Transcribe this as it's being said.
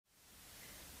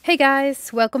Hey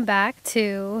guys, welcome back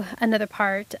to another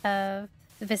part of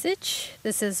Visage.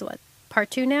 This is what, part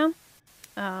 2 now?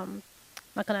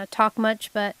 Not gonna talk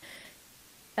much, but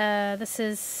this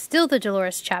is still the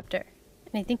Dolores chapter.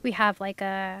 And I think we have like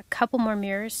a couple more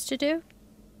mirrors to do.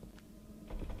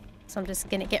 So I'm just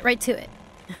gonna get right to it.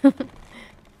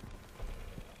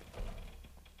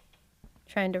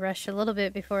 Trying to rush a little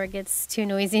bit before it gets too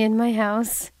noisy in my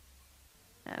house.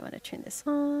 I want to turn this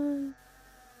on.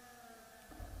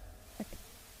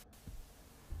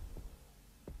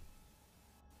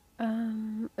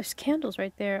 There's candles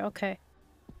right there. Okay.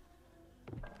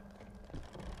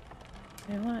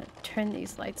 I want to turn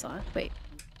these lights on. Wait.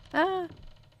 Ah.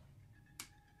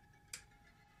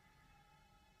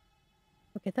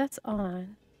 Okay, that's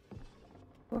on.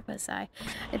 Where was I?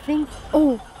 I think...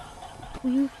 Oh!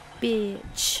 You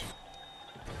bitch.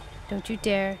 Don't you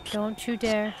dare. Don't you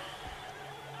dare.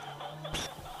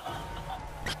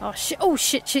 Oh shit. Oh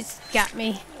shit. She's got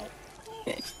me.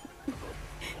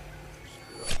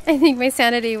 I think my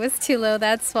sanity was too low.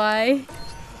 That's why.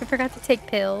 I forgot to take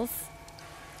pills.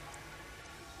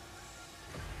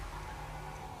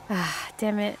 Ah,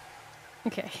 damn it.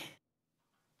 Okay.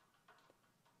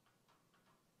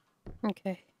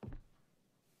 Okay.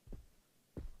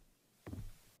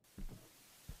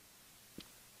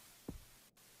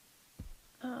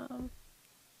 Um...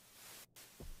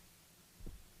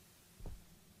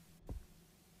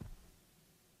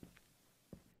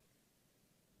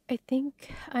 I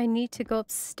think I need to go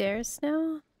upstairs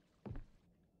now.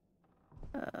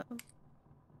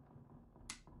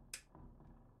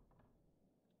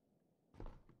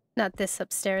 Not this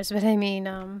upstairs, but I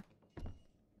mean,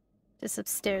 just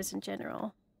upstairs in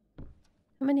general.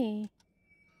 How many?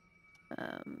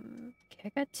 Okay, I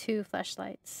got 2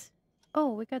 flashlights.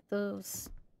 Oh, we got those.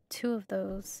 2 of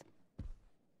those.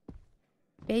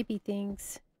 Baby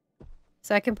things.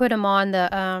 So I can put them on the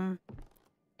baby.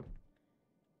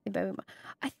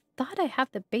 I thought I have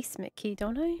the basement key,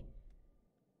 don't I?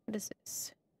 What is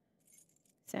this?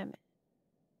 Examine.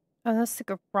 Oh, that's the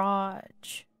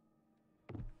garage.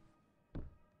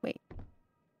 Wait.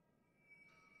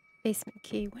 Basement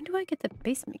key. When do I get the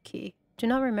basement key? Do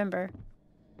not remember.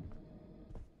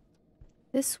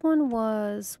 This one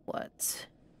was what?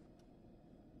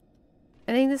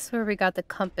 I think this is where we got the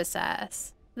compass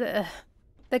at. The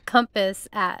compass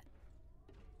at.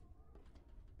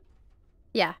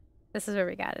 Yeah, this is where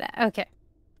we got it at. Okay.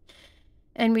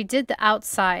 And we did the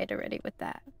outside already with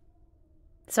that.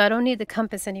 So I don't need the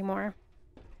compass anymore.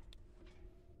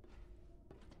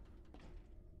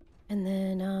 And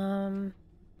then,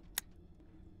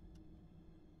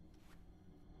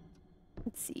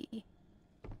 let's see.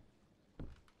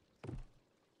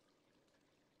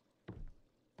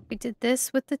 We did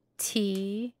this with the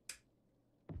T.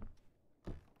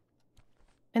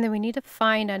 And then we need to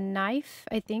find a knife,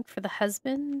 I think, for the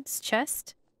husband's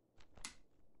chest.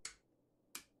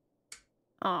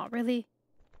 Oh, really?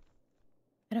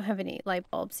 I don't have any light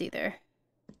bulbs either.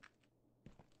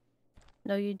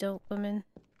 No, you don't, woman.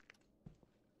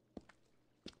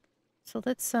 So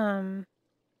let's, hang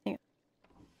on.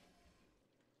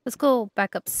 Let's go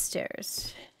back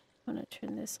upstairs. I'm gonna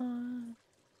turn this on.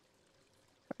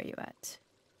 Where are you at?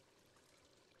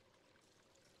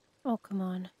 Oh, come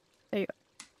on. There you go.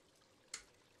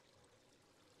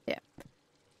 Yeah.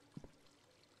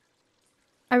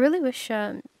 I really wish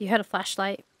you had a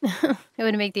flashlight. It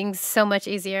would make things so much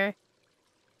easier.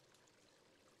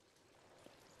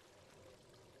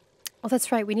 Oh,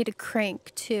 that's right. We need a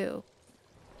crank, too.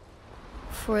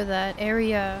 For that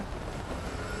area.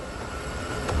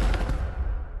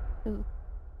 Ooh.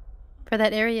 For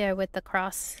that area with the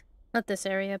cross. Not this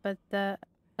area, but the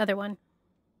other one.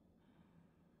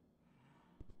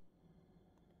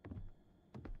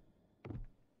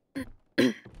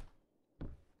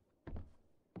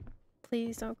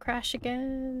 Please don't crash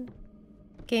again.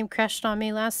 Game crashed on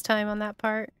me last time on that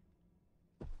part.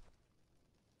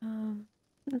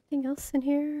 Nothing else in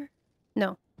here?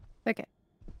 No. Okay.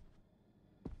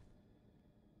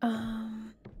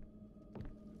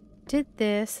 Did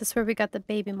this. This is where we got the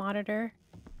baby monitor.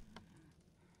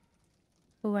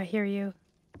 Oh, I hear you.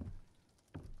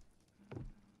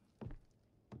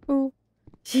 Oh,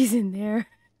 she's in there.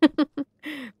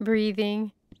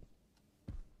 Breathing.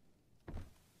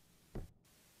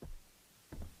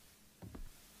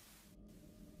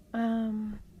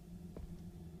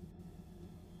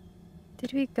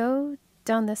 Did we go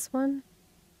down this one?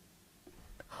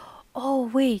 Oh,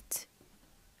 wait.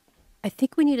 I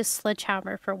think we need a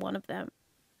sledgehammer for one of them.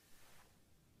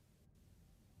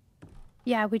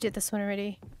 Yeah, we did this one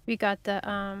already. We got the,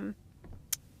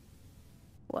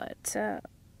 what,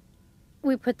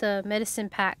 we put the medicine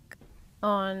pack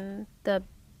on the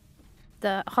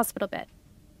hospital bed.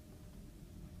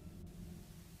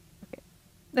 Okay.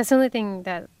 That's the only thing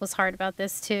that was hard about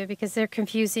this too, because they're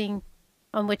confusing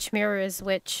on which mirror is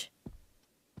which.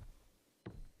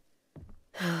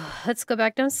 Let's go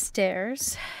back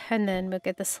downstairs and then we'll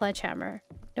get the sledgehammer.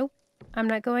 Nope, I'm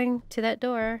not going to that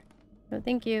door. No,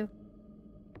 thank you.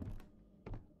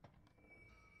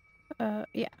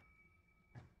 Yeah.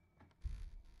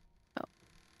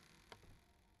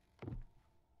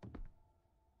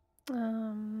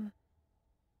 Oh.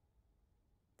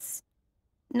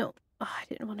 No. Oh, I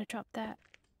didn't want to drop that.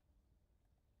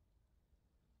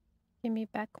 Give me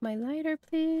back my lighter,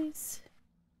 please.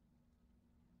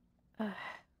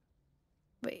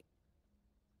 Wait.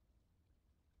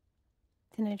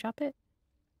 Can I drop it?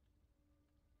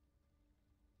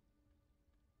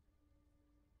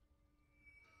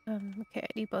 Okay, I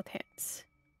need both hands.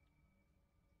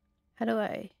 How do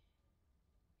I...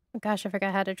 Oh gosh, I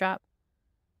forgot how to drop.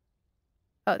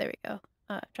 Oh, there we go.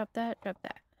 Drop that, drop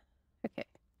that. Okay.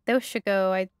 Those should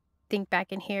go, I think,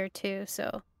 back in here too,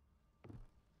 so...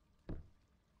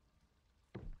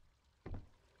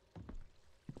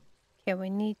 Okay, we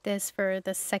need this for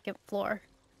the second floor.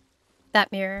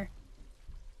 That mirror.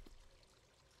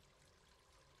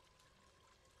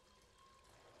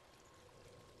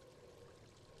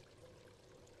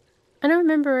 I don't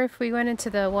remember if we went into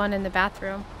the one in the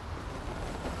bathroom.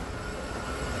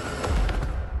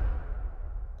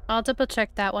 I'll double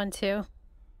check that one too.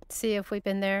 See if we've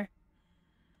been there.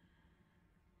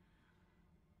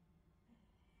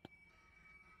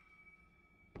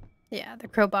 Yeah, the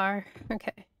crowbar.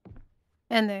 Okay.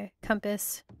 And the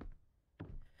compass.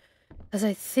 Because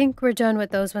I think we're done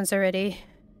with those ones already.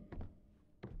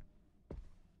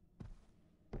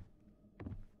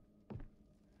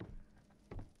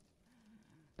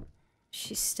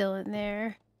 She's still in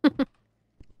there.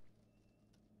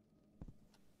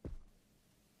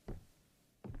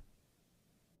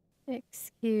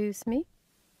 Excuse me.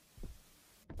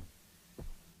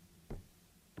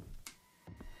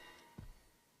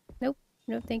 Nope.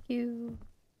 No, thank you.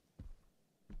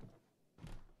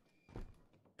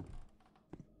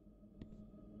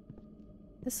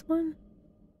 This one?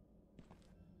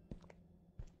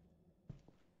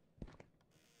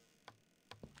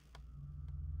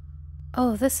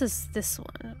 Oh, this is this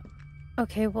one.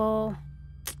 Okay, well...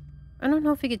 I don't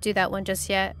know if we could do that one just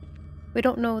yet. We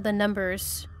don't know the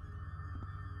numbers.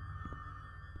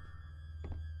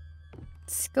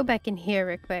 Let's go back in here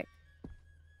real quick.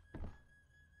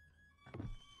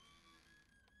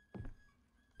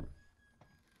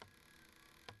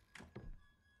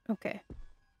 Okay.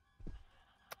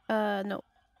 No.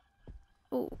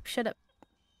 Oh, shut up.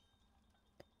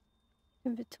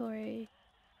 Inventory.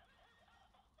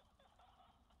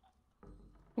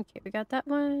 Okay, we got that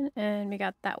one, and we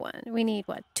got that one. We need,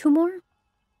 what, 2 more?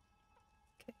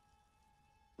 Okay.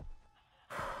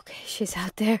 Okay, she's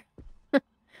out there.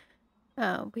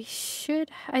 We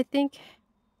should, I think...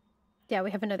 Yeah,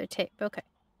 we have another tape. Okay.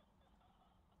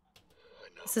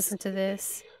 Let's listen to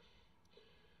this.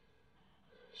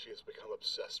 She has become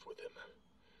obsessed with him.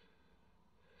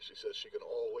 She says she can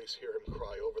always hear him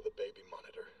cry over the baby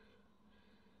monitor,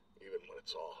 even when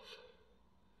it's off.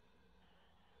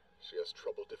 She has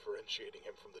trouble differentiating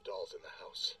him from the dolls in the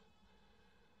house.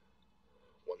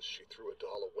 Once she threw a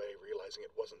doll away, realizing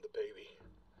it wasn't the baby.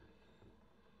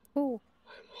 Ooh.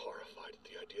 I am horrified at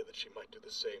the idea that she might do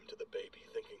the same to the baby,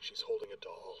 thinking she's holding a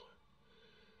doll.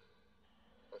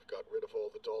 I've got rid of all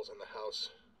the dolls in the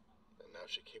house, and now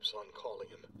she keeps on calling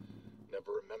him,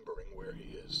 never remembering where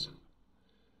he is.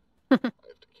 I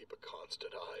have to keep a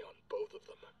constant eye on both of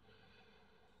them.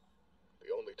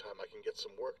 The only time I can get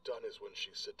some work done is when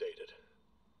she's sedated.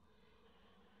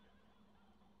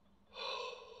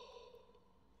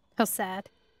 How sad.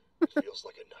 It feels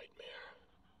like a nightmare.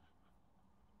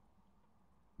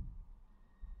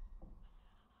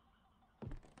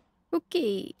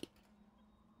 Okay.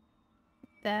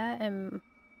 That and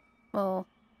we'll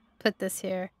put this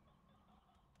here.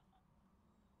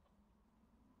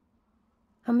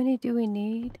 How many do we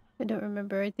need? I don't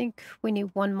remember. I think we need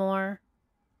 1 more.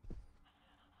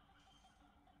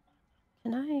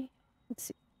 Can I? Let's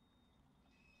see.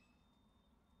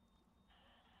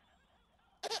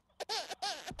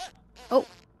 Oh.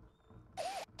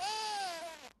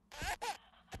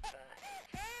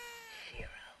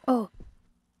 Oh.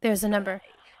 There's a number.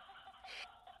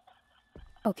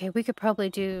 Okay, we could probably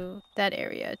do that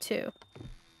area too.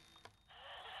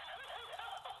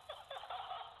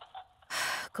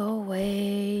 Go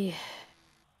away.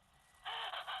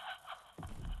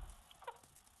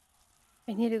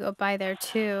 I need to go by there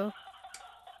too.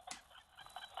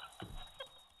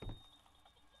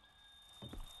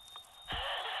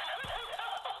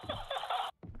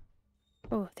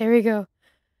 Oh, there we go.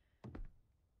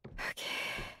 Okay.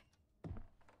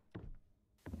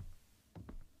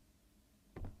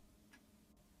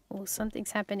 Oh,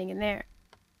 something's happening in there.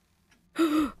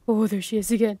 Oh, there she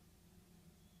is again.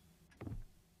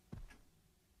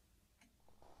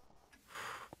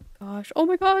 Gosh. Oh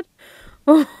my god.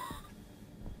 Oh.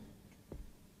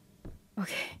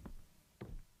 Okay.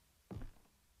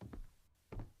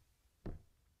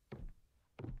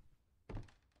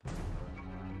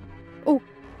 Oh.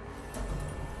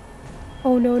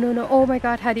 Oh, no, no, no. Oh my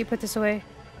god. How do you put this away?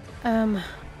 Oh,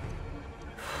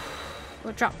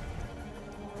 drop.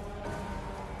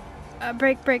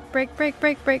 Break, break, break, break,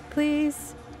 break, break,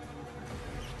 please.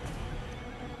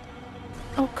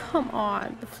 Oh, come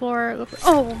on. The floor. Look.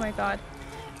 Oh my god.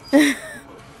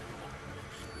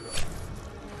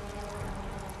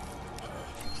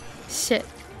 Shit.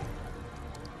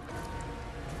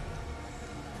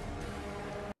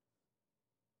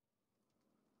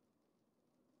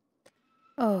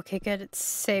 Oh, okay, good. It's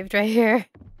saved right here.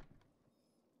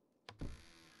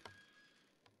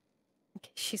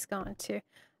 Okay, she's gone too.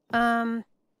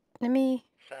 Let me...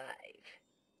 5.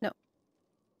 No.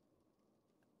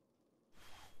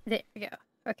 There we go.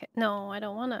 Okay, no, I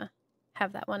don't want to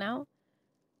have that one out.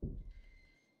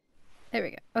 There we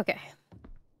go. Okay.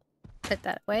 Put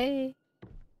that away.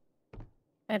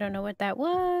 I don't know what that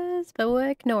was, but we'll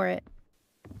ignore it.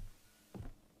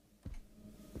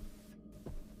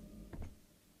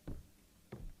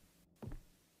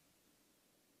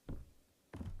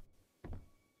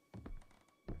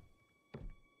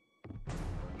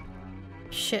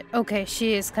 Shit. Okay,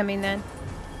 she is coming then.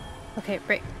 Okay,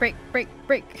 break, break, break,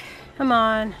 break. Come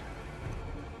on.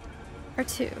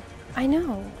 R2. I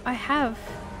know. I have.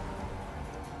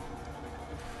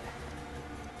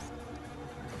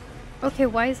 Okay,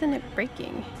 why isn't it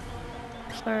breaking?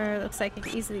 Or looks like it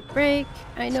can easily break.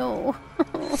 I know.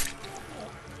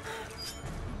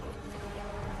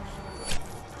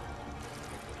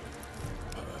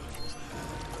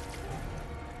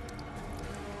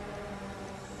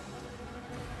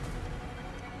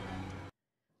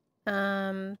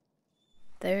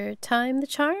 Third time the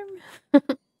charm?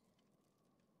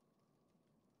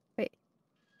 Wait.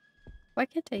 Why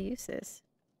can't I use this?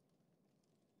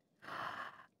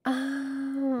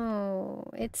 Oh,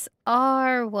 it's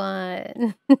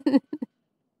R1.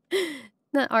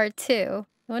 Not R2.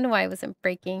 I wonder why it wasn't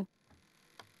breaking.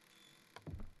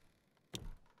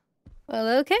 Well,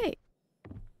 okay.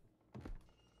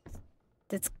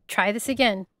 Let's try this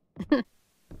again.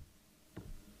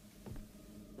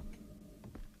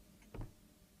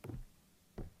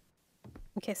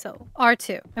 Okay, so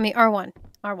R2. I mean R1.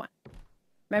 R1.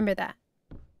 Remember that.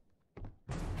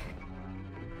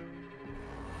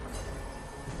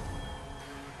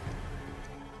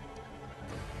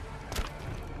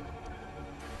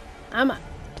 I'm up.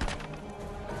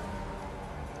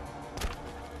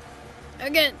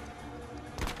 Again.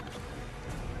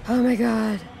 Oh my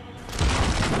god.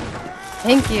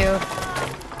 Thank you.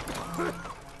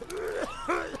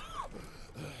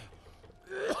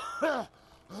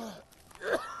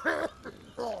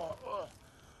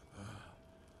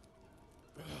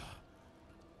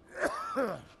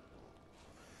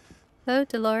 Hello,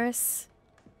 Dolores.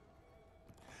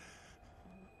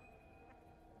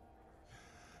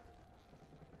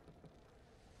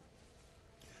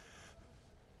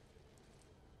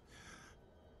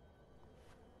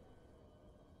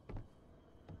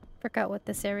 Forgot what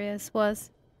this area was.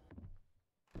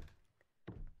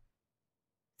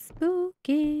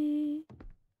 Spooky.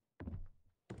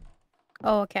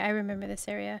 Oh, okay. I remember this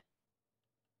area.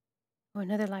 Oh,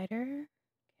 another lighter.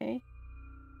 Okay.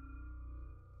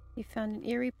 You found an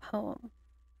eerie poem.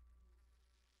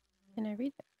 Can I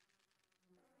read it?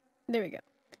 There we go.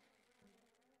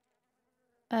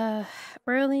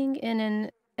 Whirling in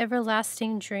an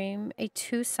everlasting dream, a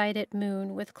two-sided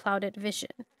moon with clouded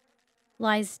vision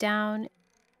lies down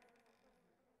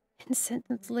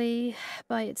incessantly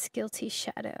by its guilty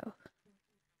shadow.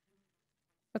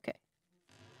 Okay.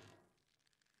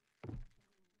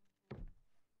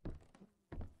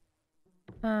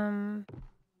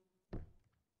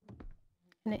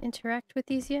 Can I interact with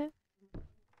these yet?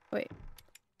 Wait.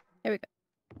 There we go.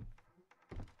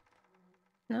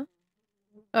 No?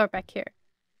 Oh, back here.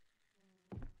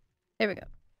 There we go.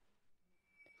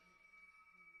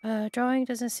 Drawing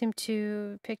doesn't seem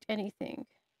to pick anything.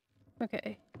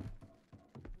 Okay.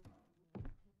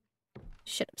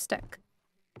 Shit, I'm stuck.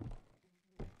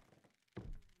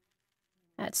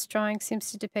 That drawing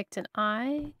seems to depict an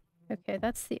eye. Okay,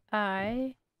 that's the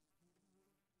eye.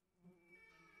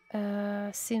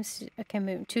 Seems to... Okay,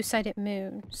 moon. Two-sided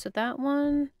moon. So that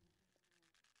one...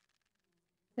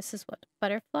 This is what?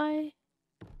 Butterfly?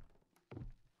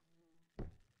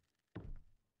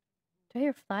 Do I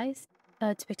hear flies?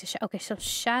 Depict a shadow. Okay, so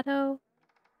shadow.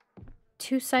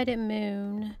 Two-sided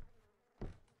moon.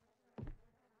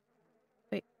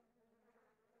 Wait.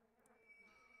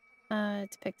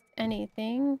 Depict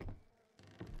anything.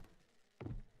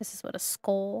 This is what? A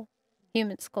skull.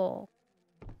 Human skull.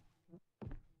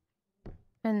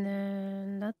 And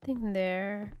then nothing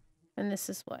there. And this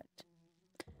is what?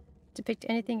 Depict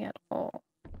anything at all.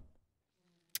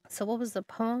 So what was the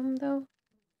poem, though?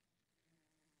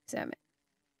 Examine.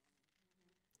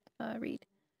 Read.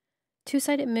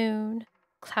 Two-sided moon,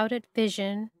 clouded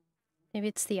vision. Maybe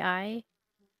it's the eye.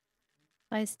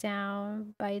 Lies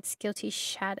down by its guilty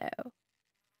shadow.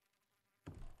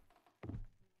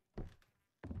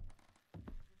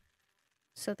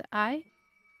 So the eye?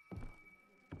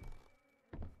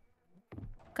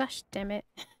 Gosh damn it.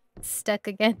 Stuck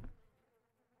again.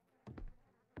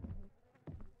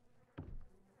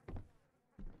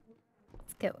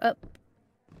 Let's go up.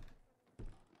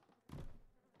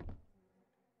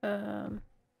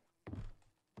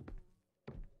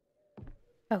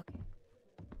 Okay.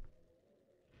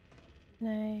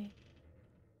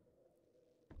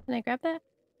 Can I grab that?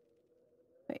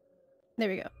 Wait. There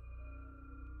we go.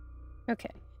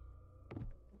 Okay.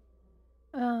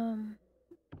 Oh,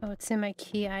 it's in my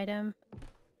key item.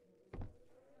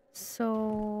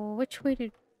 So, which way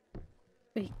did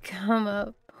we come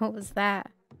up? What was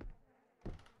that?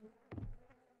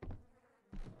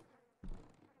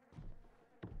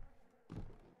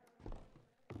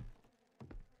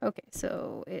 Okay,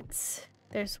 so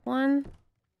there's one.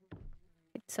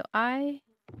 So okay,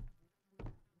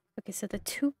 so the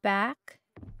two back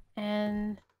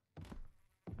and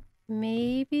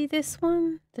maybe this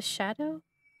one, the shadow?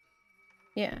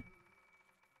 Yeah.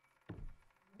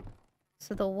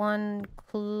 So the one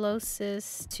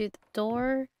closest to the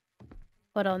door,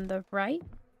 but on the right?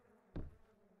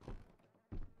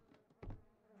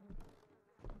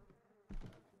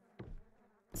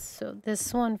 So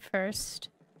this one first.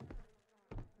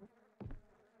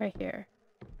 Right here.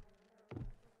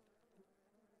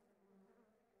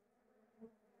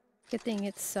 Good thing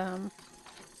it's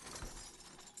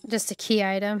just a key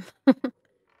item.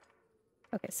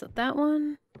 Okay, so that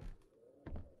one.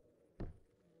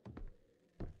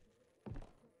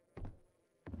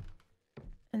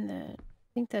 And then I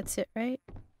think that's it, right?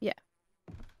 Yeah.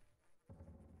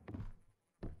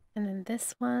 And then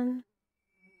this one.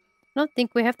 I don't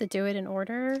think we have to do it in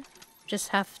order. Just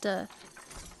have to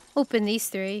open these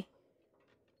three.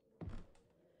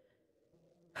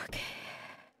 Okay.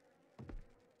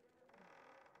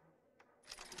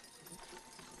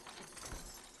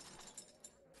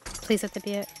 Please let that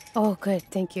be it. Oh, good.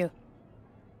 Thank you.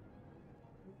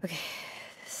 Okay.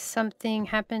 Something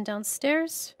happened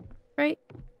downstairs, right?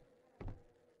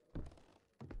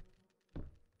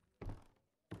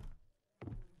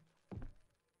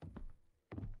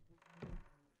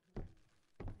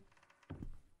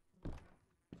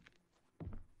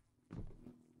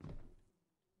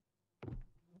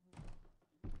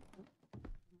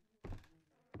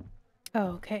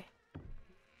 Oh, okay.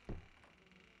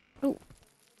 Oh,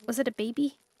 was it a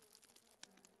baby?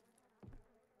 I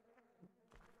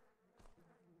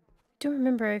don't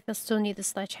remember if I still need the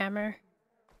sledgehammer.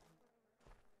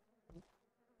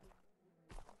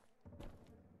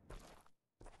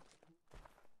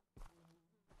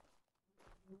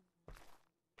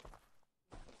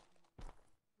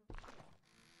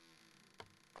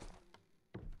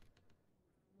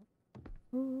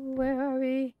 Ooh, where are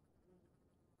we?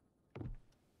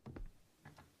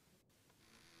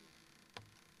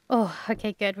 Oh,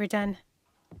 okay, good. We're done.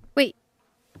 Wait.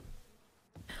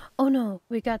 Oh no,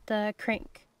 we got the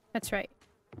crank. That's right.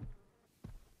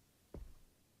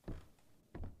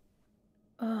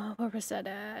 Oh, where was that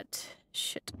at?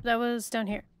 Shit, that was down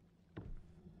here.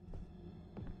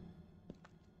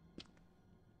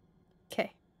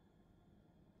 Okay.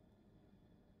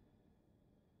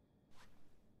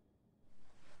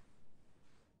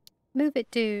 Move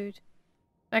it, dude.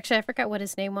 Actually, I forgot what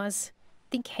his name was.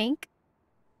 I think Hank?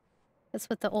 That's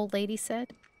what the old lady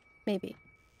said? Maybe.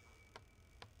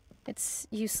 It's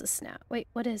useless now. Wait,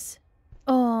 what is...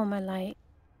 Oh, my light.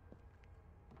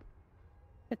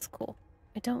 It's cool.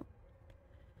 I don't...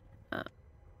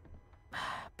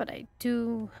 but I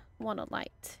do want a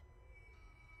light.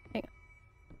 Hang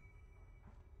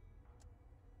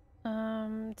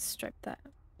on. Let's stripe that.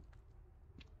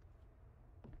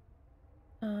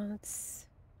 Let's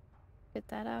get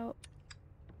that out.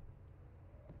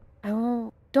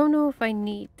 Don't know if I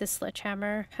need the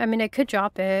sledgehammer. I mean, I could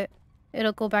drop it.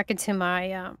 It'll go back into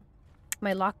my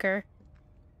my locker.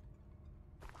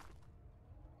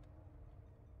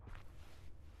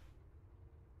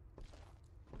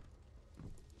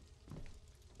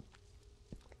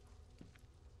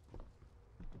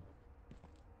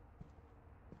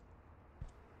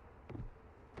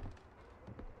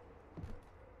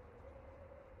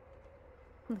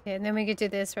 Okay, and then we could do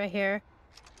this right here.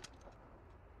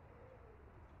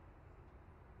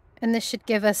 And this should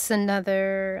give us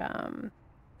another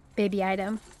baby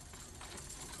item.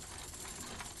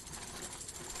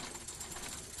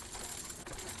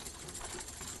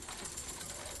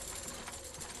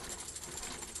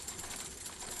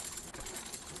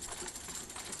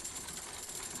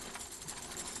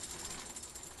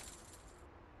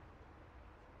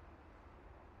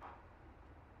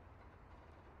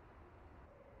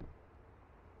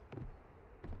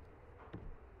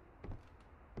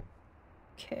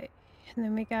 Okay, and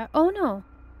then we got, oh no,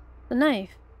 the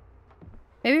knife.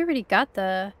 Maybe we already got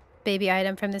the baby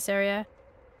item from this area.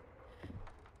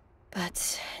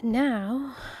 But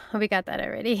now, oh, we got that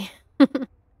already.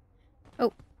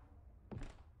 Oh.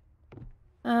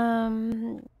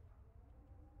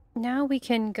 Now we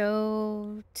can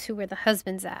go to where the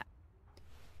husband's at.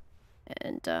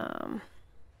 And,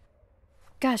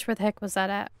 gosh, where the heck was that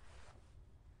at?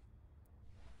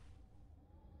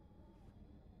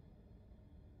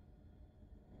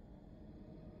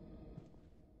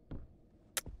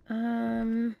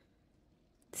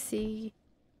 Let's see.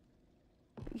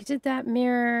 You did that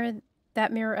mirror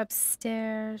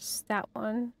upstairs, that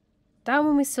one. That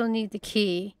one we still need the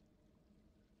key.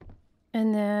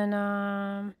 And then,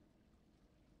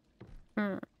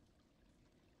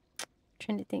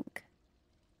 trying to think.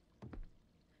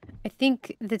 I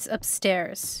think that's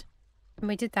upstairs. And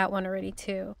we did that one already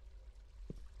too.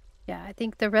 Yeah, I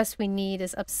think the rest we need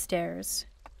is upstairs.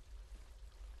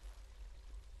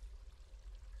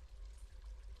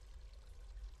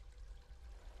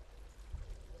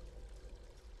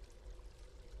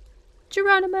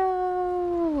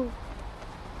 Geronimo!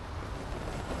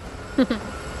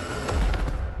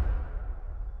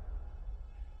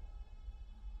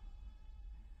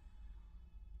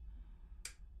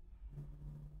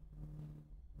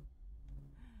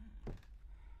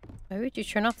 Why would you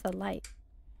turn off the light?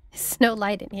 There's no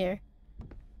light in here.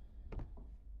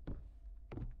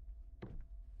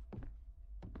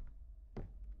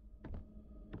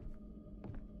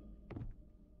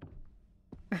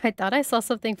 I thought I saw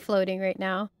something floating right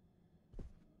now.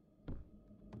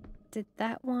 Did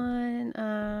that one,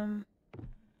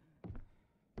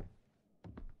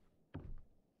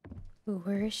 Ooh,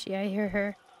 where is she? I hear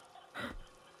her.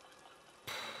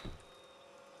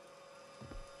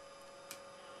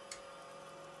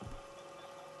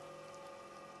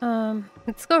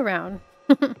 Let's go around.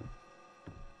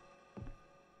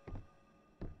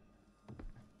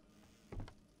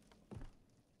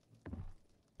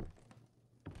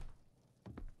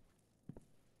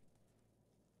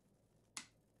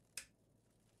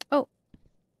 Oh.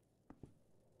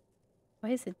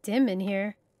 Why is it dim in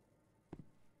here?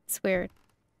 It's weird.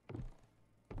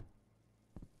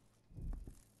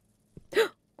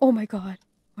 Oh my god.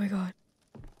 Oh my god.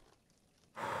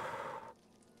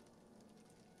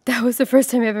 That was the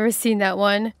first time I've ever seen that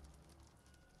one.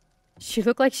 She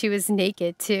looked like she was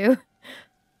naked too.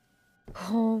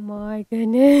 Oh my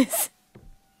goodness.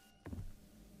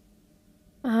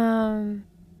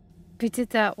 We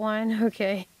did that one.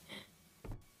 Okay.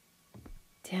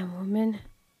 Damn woman.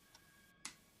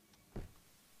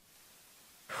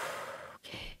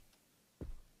 Okay.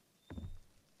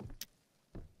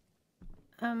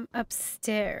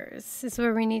 Upstairs is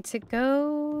where we need to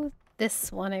go.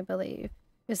 This one, I believe,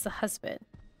 is the husband.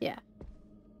 Yeah.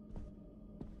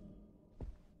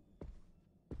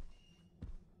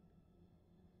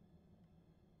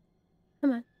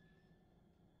 Come on.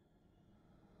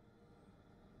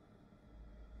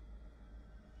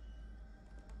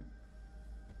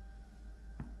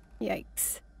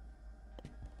 Yikes.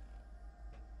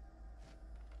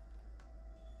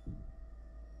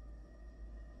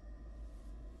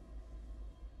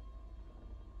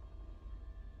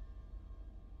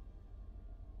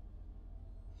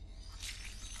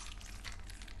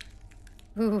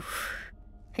 Oof.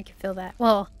 I can feel that.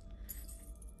 Well,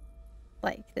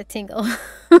 like the tingle.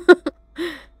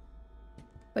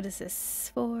 What is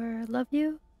this for? Love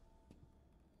you?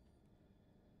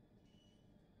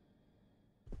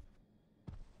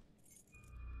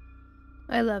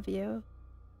 I love you.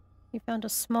 You found a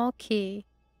small key.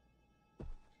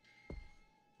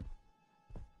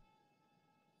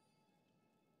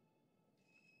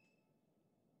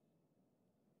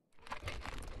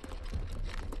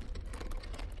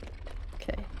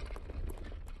 Okay.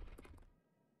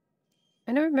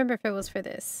 I don't remember if it was for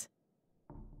this.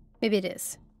 Maybe it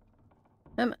is.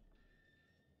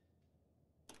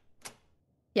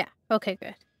 Yeah, okay,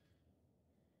 good.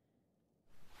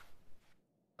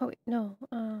 Oh wait, no,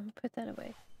 put that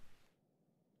away.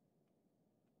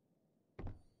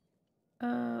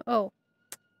 Oh.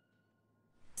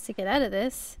 to get out of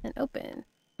this and open.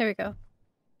 There we go.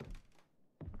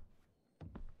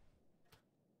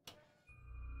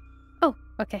 Oh,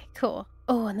 okay, cool.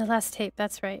 Oh, and the last tape,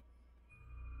 that's right.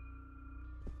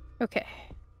 Okay.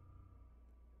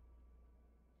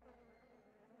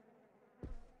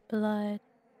 Blood.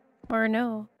 Or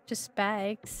no, just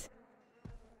bags.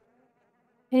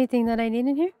 Anything that I need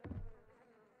in here?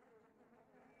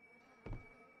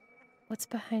 What's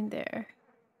behind there?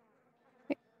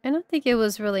 I don't think it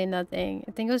was really nothing.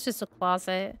 I think it was just a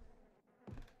closet.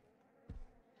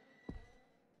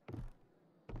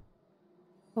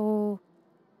 Oh.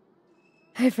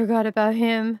 I forgot about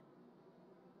him.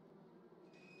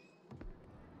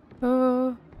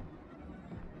 Oh.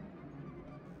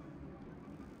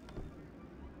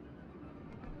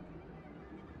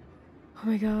 Oh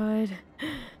my god.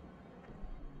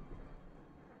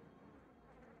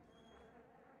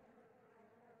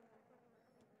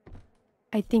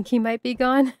 I think he might be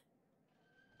gone.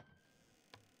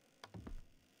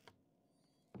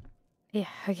 Yeah,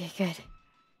 okay, good.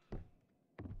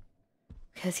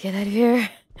 Let's get out of here.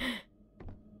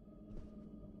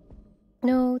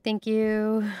 No, thank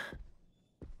you.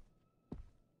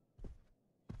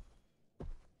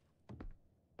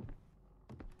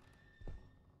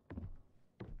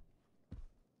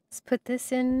 Let's put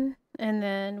this in, and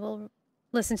then we'll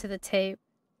listen to the tape.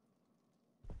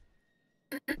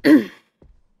 I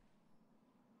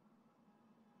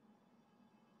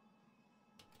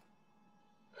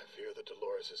fear that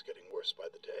Dolores is getting worse by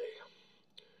the day.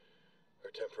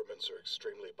 Her temperaments are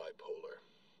extremely bipolar.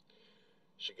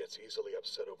 She gets easily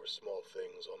upset over small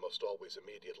things, almost always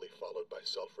immediately followed by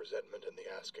self-resentment and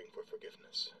the asking for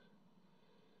forgiveness.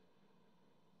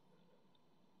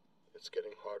 It's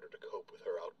getting harder to cope with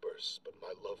her outbursts, but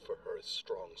my love for her is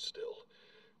strong still,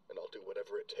 and I'll do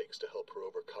whatever it takes to help her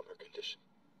overcome her condition.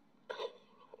 Oh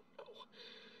no.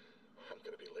 I'm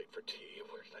gonna be late for tea.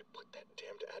 Where did I put that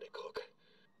damned attic hook?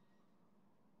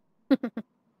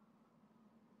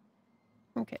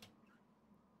 Okay.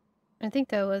 I think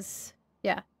that was...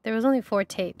 Yeah, there was only 4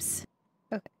 tapes.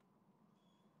 Okay.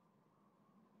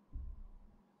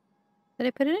 Did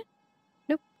I put it in?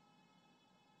 Nope.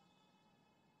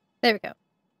 There we go.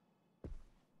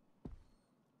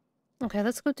 Okay,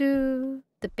 let's go do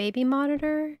the baby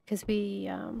monitor, because we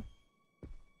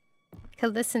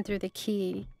could listen through the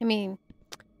key. I mean,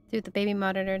 through the baby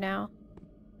monitor now.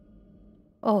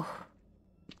 Oh.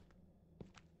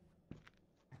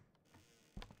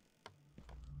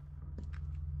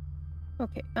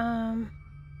 Okay,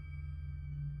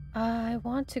 I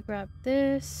want to grab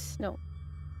this. No.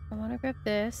 I want to grab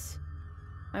this.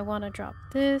 I want to drop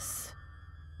this.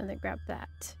 And then grab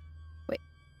that. Wait.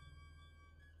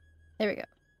 There we go.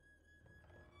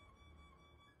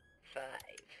 5,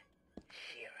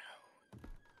 0,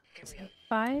 3,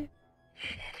 5. 7,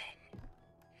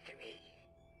 3,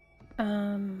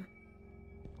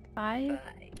 5. 5,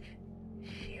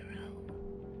 0,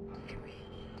 3,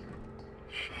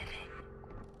 7,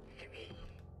 3,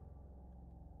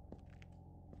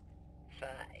 5.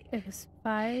 It was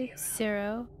 5,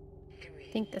 0.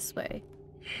 Think this way.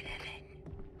 7,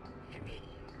 3,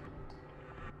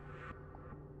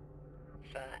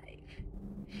 5,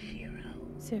 0,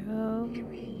 0,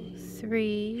 3.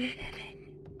 7,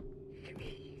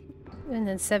 3, And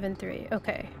then 7, 3.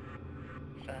 Okay.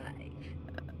 5,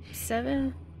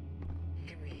 7.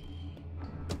 3,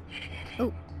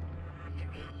 Oh.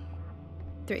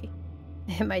 3.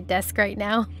 At my desk right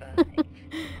now. 5, 0.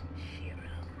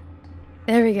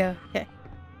 There we go. Okay.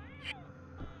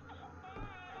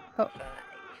 Oh. 5,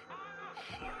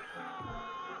 0,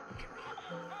 3,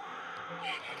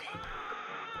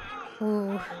 7,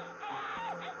 Ooh. 5,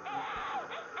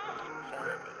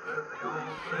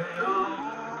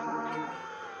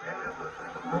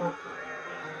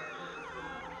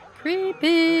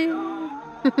 Creepy. Don't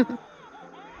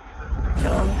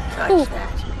touch Ooh.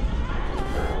 that.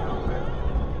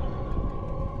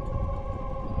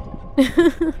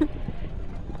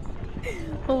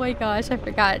 Oh my gosh, I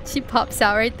forgot. She pops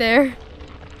out right there.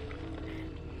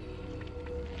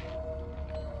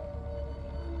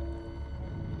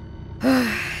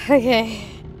 Okay.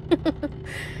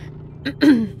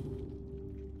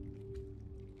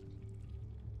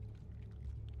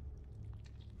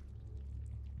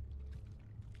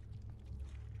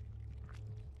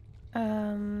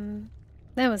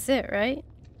 That was it, right?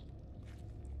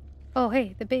 Oh,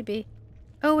 hey, the baby.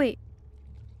 Oh, wait.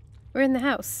 We're in the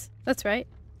house. That's right.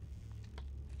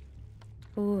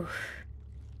 Ooh.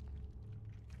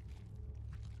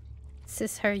 This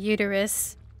is her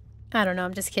uterus. I don't know,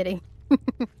 I'm just kidding.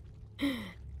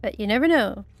 But you never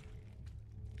know.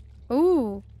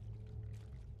 Ooh.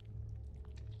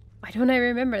 Why don't I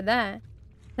remember that?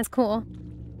 That's cool.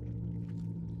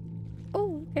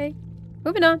 Oh, okay.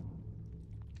 Moving on.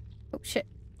 Oh, shit.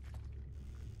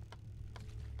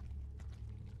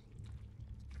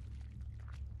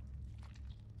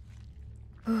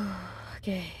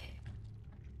 Okay.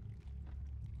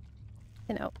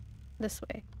 And out. This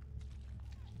way.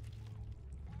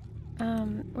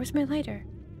 Where's my lighter?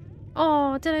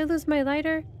 Oh, did I lose my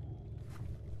lighter?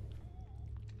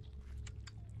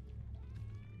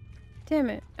 Damn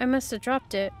it. I must have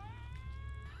dropped it.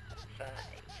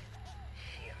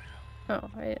 Oh,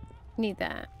 I need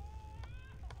that.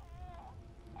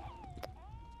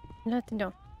 Nothing,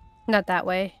 no. Not that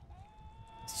way.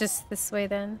 It's just this way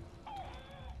then.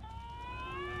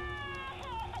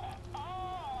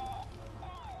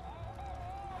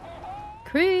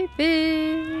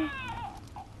 Creepy!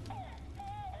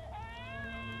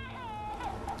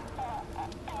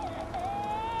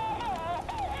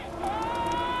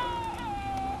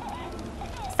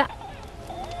 Stop!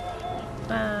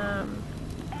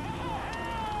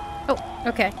 Oh,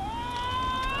 okay.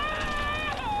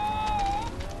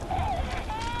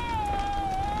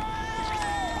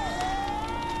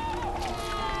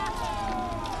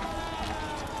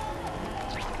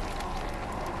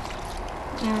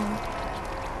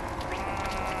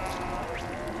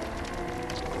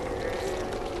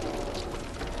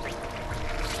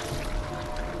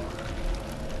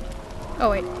 Oh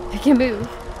wait, I can move.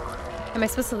 Am I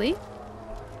supposed to leave?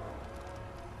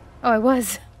 Oh, I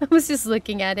was. I was just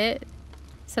looking at it.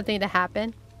 Something to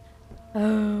happen.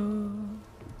 Oh.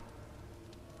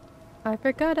 I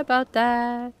forgot about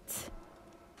that.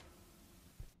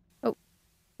 Oh,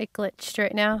 it glitched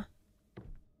right now.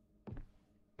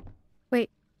 Wait,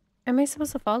 am I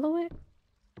supposed to follow it?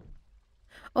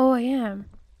 Oh, I am.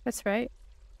 That's right.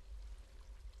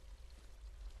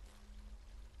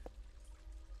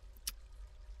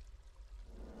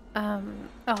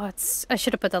 Oh, I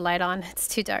should have put the light on. It's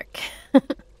too dark.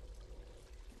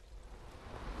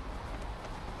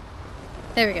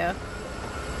 There we go.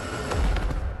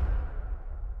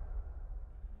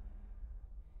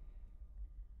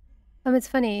 It's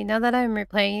funny, now that I'm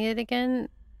replaying it again,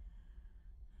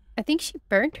 I think she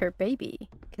burnt her baby.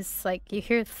 Because, like, you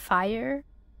hear fire.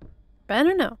 But I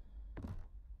don't know.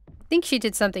 I think she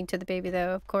did something to the baby,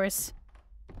 though, of course.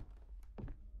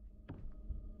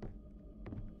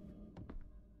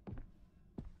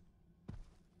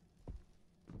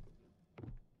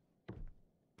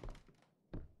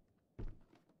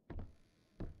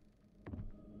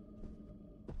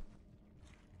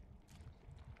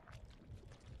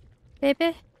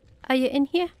 Baby, are you in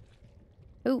here?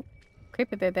 Ooh,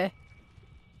 creepy baby.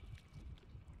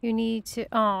 You need to...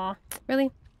 Aw, really?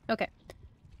 Okay.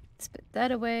 Let's put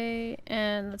that away,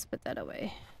 and let's put that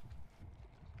away.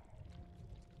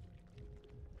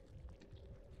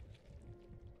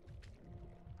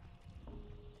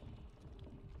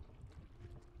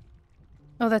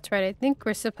 Oh, that's right. I think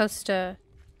we're supposed to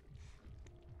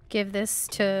give this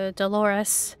to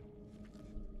Dolores.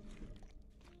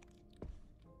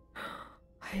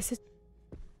 Why is it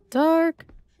dark?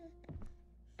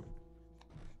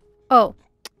 Oh,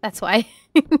 that's why.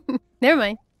 Never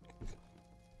mind.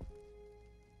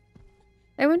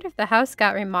 I wonder if the house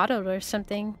got remodeled or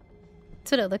something.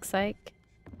 That's what it looks like.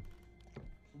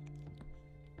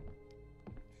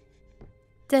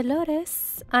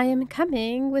 Dolores, I am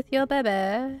coming with your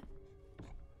baby.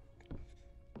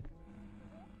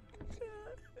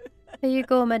 There you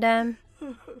go, madame.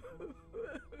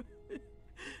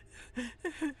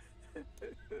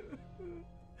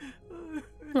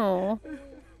 Oh.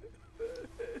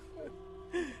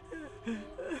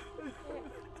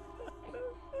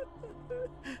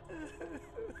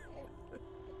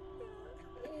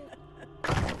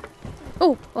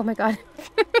 Oh, oh my god.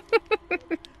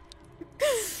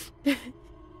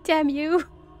 Damn you.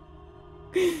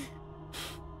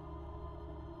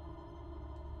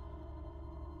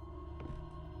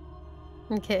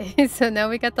 Okay, so now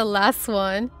we got the last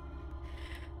one.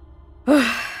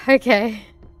 Okay.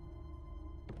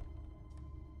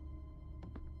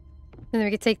 And then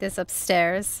we could take this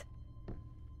upstairs.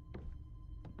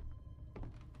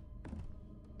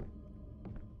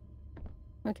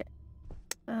 Okay.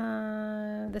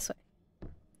 This way.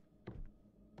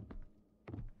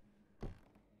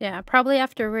 Yeah, probably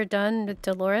after we're done with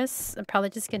Dolores, I'm probably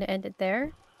just gonna end it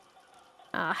there.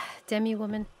 Damn you,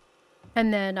 woman.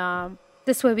 And then,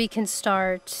 this way we can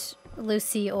start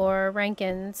Lucy or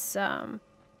Rankin's,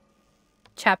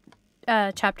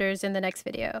 chapters in the next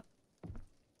video.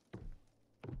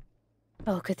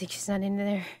 Oh, good thing she's not in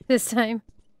there this time.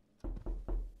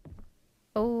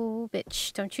 Oh,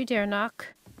 bitch, don't you dare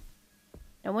knock.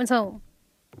 No one's home.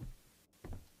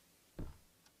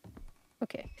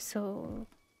 Okay, so...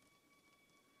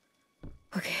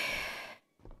 Okay.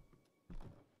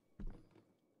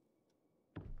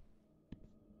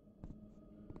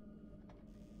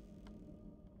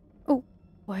 Oh,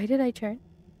 why did I turn?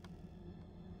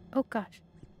 Oh gosh.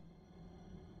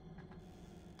 Oh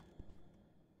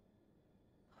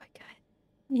my god.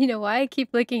 You know why I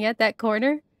keep looking at that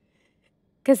corner?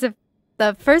 Because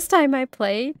the first time I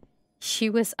played, she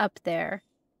was up there.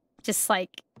 Just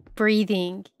like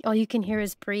breathing. All you can hear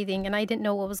is breathing, and I didn't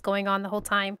know what was going on the whole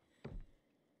time.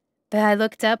 But I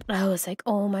looked up and I was like,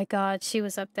 oh my god, she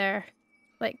was up there.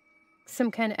 Like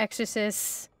some kind of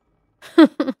exorcist.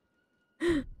 I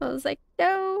was like,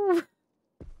 no.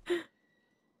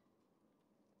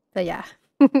 But yeah.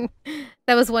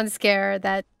 That was one scare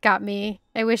that got me.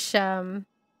 I wish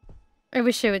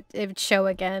it would show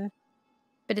again.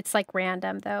 But it's like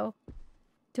random though. What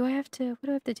do I have to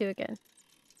do again?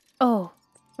 Oh,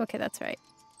 okay, that's right.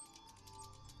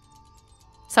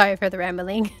 Sorry for the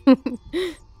rambling.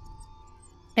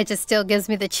 It just still gives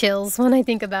me the chills when I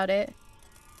think about it.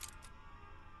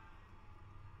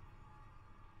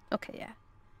 Okay, yeah.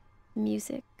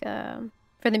 Music,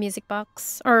 for the music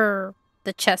box, or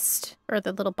the chest, or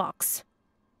the little box.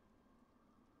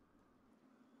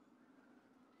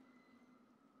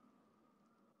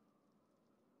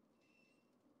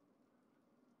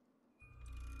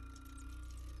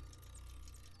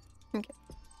 Okay.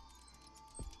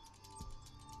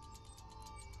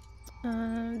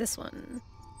 This one.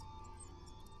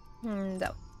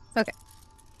 No. Okay.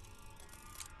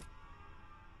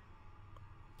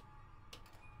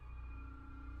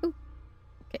 Ooh.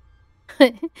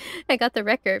 Okay. I got the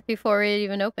record before it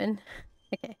even opened.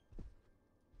 Okay.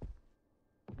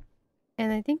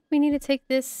 And I think we need to take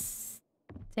this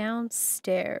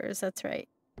downstairs. That's right.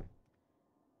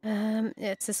 Yeah,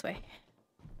 it's this way.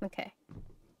 Okay.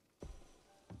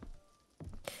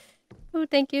 Oh,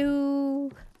 thank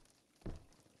you.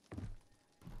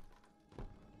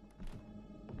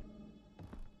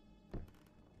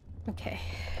 Okay.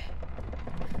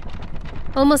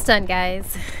 Almost done,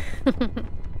 guys.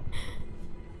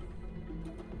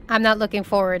 I'm not looking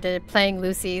forward to playing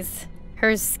Lucy's.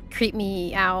 Hers creep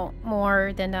me out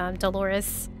more than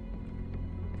Dolores.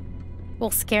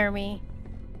 Will scare me.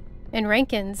 And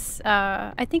Rankin's,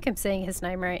 I think I'm saying his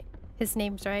name right. His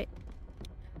name's right.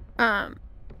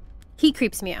 He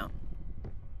creeps me out.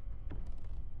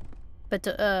 But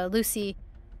Lucy,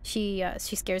 she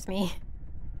scares me.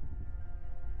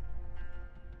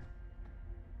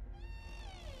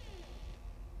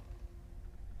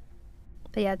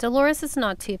 But yeah, Dolores is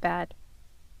not too bad.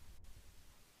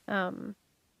 I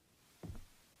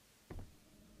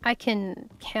can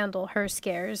handle her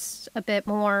scares a bit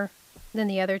more than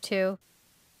the other two.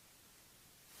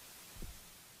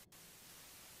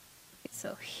 Okay,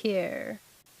 so here.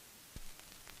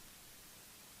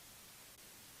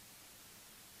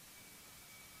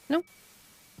 Nope.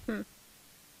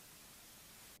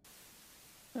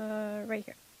 Right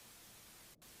here.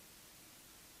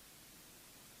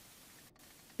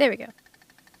 There we go.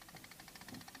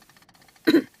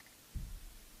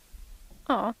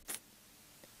 Aw.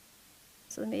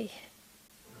 So let me...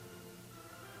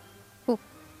 Oh.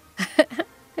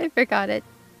 I forgot it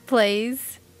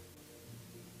plays.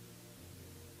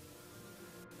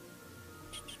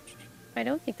 I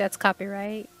don't think that's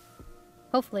copyright.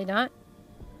 Hopefully not.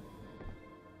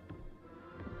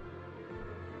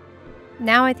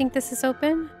 Now I think this is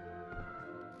open.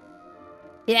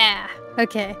 Yeah.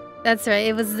 Okay. That's right.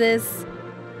 It was this.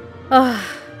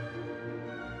 Oh.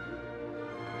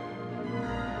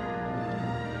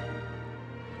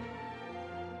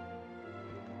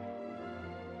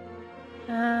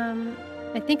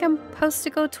 I think I'm supposed to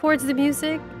go towards the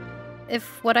music,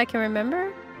 if what I can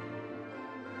remember.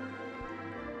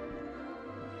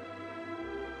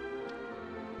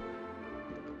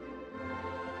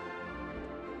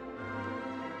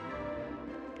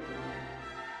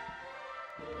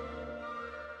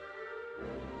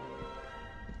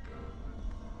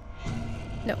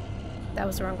 No, that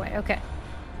was the wrong way. Okay.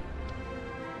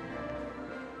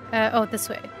 Oh, this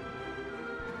way.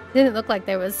 Didn't look like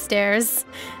there was stairs.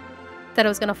 Thought I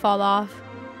was gonna fall off.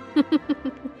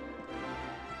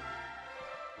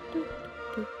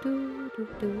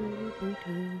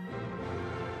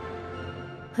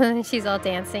 She's all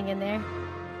dancing in there.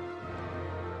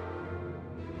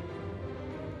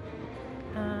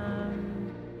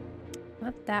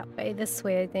 Not that way. This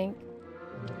way, I think.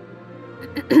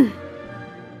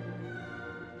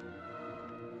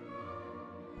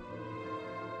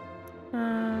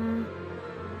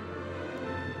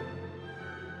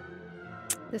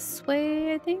 This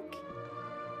way, I think?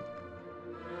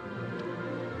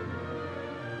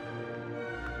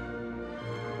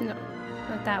 No,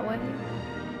 not that way.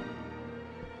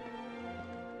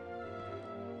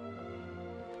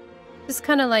 Just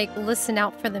kind of like listen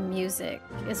out for the music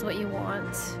is what you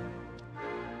want.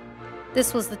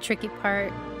 This was the tricky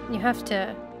part. You have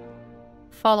to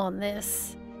fall on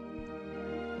this.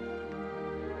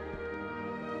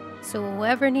 So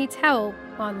whoever needs help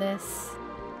on this,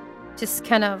 just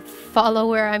kind of follow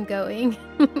where I'm going.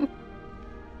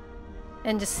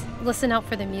 And just listen out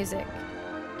for the music.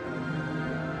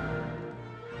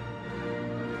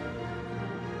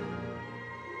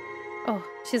 Oh,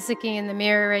 she's looking in the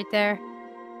mirror right there.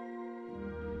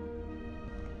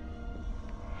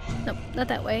 Nope, not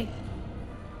that way.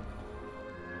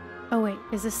 Oh wait,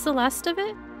 is this the last of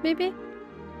it? Maybe?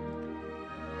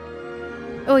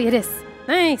 Oh, it is.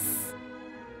 Nice!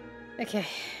 Okay.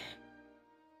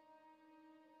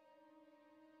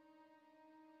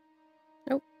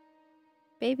 Nope.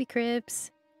 Baby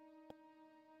cribs.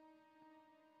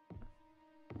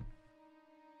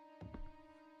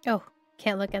 Oh,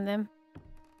 can't look in them.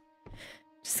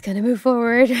 Just gonna move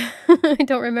forward. I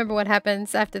don't remember what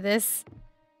happens after this.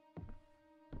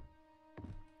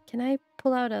 Can I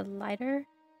pull out a lighter?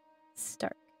 It's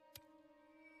dark.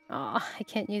 Aw, I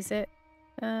can't use it.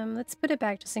 Let's put it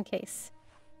back just in case.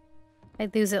 I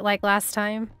lose it like last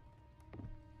time.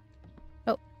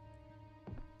 Oh.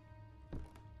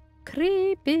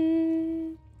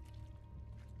 Creepy.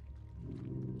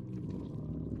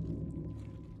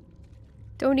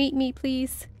 Don't eat me,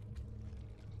 please.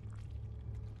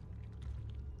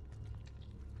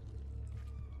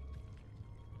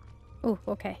 Oh,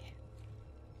 okay.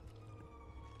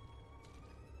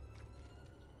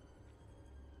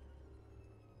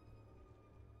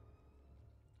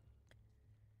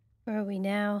 Where are we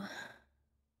now?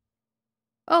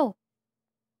 Oh!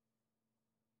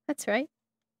 That's right.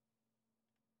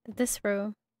 This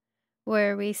room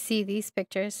where we see these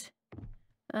pictures.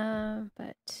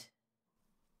 But...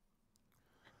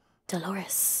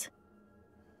 Dolores.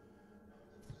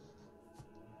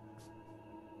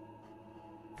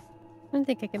 I don't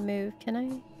think I can move, can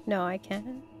I? No, I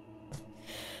can't.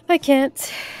 I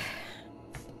can't.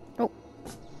 Oh.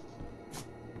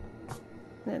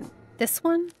 Then this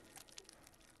one?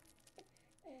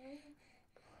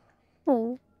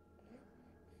 Oh.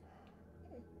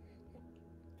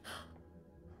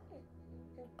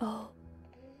 Oh.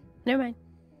 Never mind.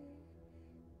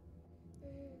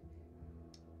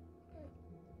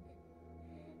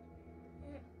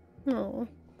 Oh.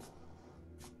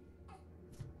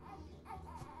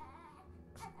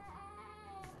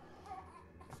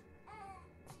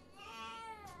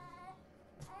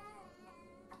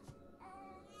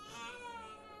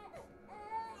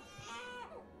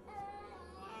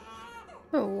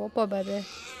 Oh, poor baby.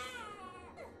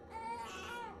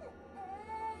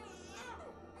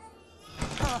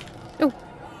 Oh.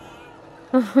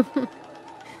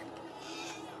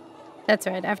 That's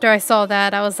right. After I saw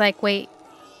that, I was like, wait.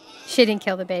 She didn't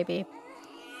kill the baby.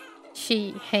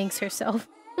 She hangs herself.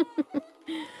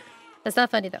 That's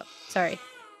not funny though. Sorry.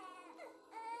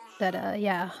 But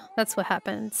yeah, that's what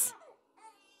happens.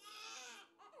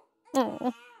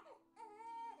 Oh.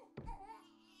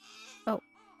 Oh.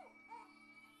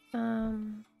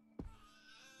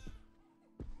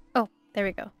 Oh, there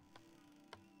we go.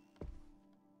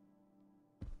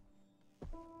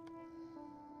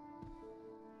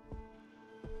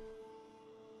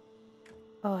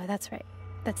 Oh, that's right.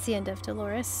 That's the end of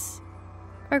Dolores.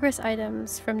 Progress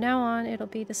items. From now on, it'll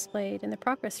be displayed in the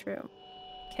progress room.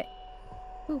 Okay.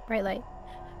 Ooh, bright light.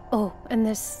 Oh, and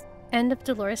this end of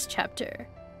Dolores chapter.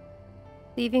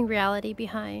 Leaving reality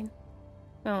behind.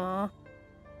 Aww.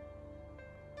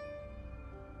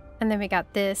 And then we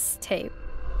got this tape.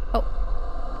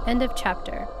 Oh, end of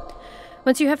chapter.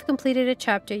 Once you have completed a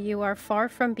chapter, you are far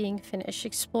from being finished.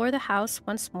 Explore the house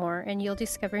once more, and you'll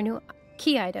discover new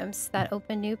key items that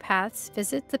open new paths.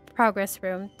 Visit the progress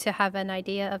room to have an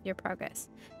idea of your progress.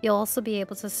 You'll also be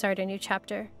able to start a new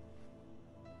chapter.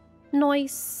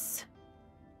 Nice.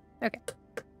 Okay.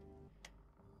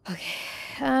 Okay.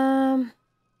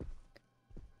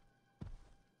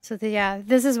 So yeah,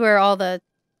 this is where all the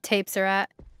tapes are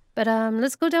at. But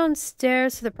let's go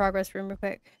downstairs to the progress room real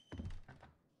quick.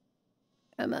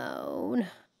 Come on.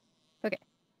 Okay.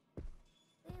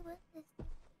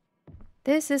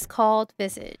 This is called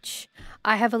Visage.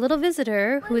 I have a little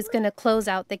visitor who is going to close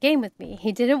out the game with me.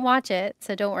 He didn't watch it,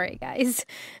 so don't worry, guys.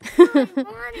 I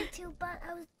wanted to, but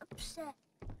I was upset.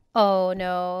 Oh,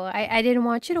 no. I didn't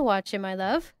want you to watch it, my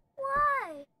love.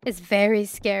 Why? It's very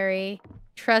scary.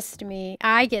 Trust me,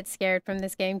 I get scared from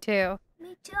this game too.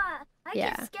 Me too. I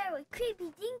Yeah. get scared with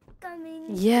creepy things coming.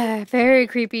 Yeah, very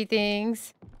creepy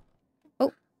things.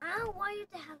 Oh. I don't want you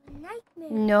to have a nightmare.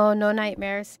 No, no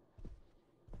nightmares.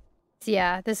 So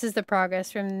yeah, this is the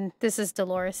progress from, this is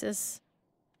Dolores's.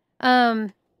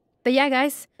 But yeah,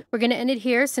 guys, we're gonna end it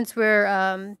here since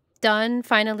we're done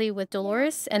finally with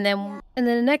Dolores, and then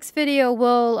the next video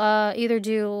we'll either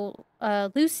do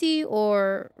Lucy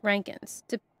or Rankins,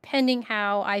 depending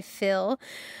how I feel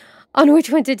on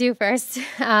which one to do first.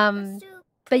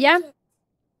 But yeah,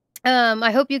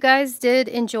 I hope you guys did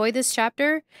enjoy this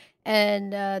chapter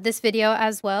and this video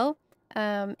as well.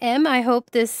 Em, I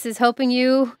hope this is helping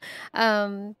you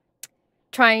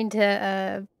trying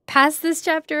to pass this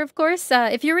chapter, of course.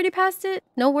 If you already passed it,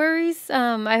 no worries.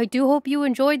 I do hope you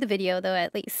enjoyed the video, though,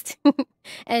 at least.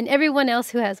 And everyone else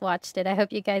who has watched it, I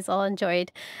hope you guys all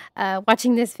enjoyed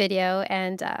watching this video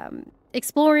and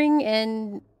exploring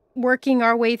and working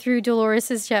our way through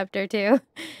Dolores's chapter, too.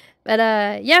 But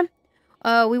yeah,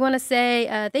 we want to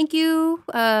say thank you.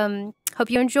 Hope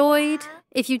you enjoyed.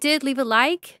 If you did, leave a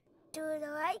like. Do it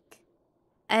like.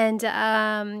 And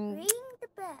Ring the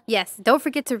bell. yes, don't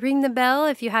forget to ring the bell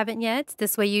if you haven't yet.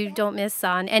 This way you don't miss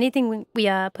on anything we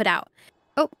put out.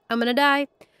 Oh, I'm gonna die.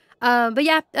 But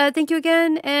yeah, thank you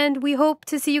again, and we hope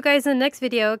to see you guys in the next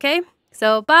video, okay?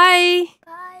 So, bye!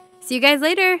 Bye. See you guys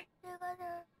later! See you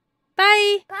later.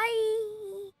 Bye!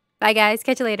 Bye. Bye, guys.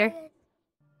 Catch you later. Bye.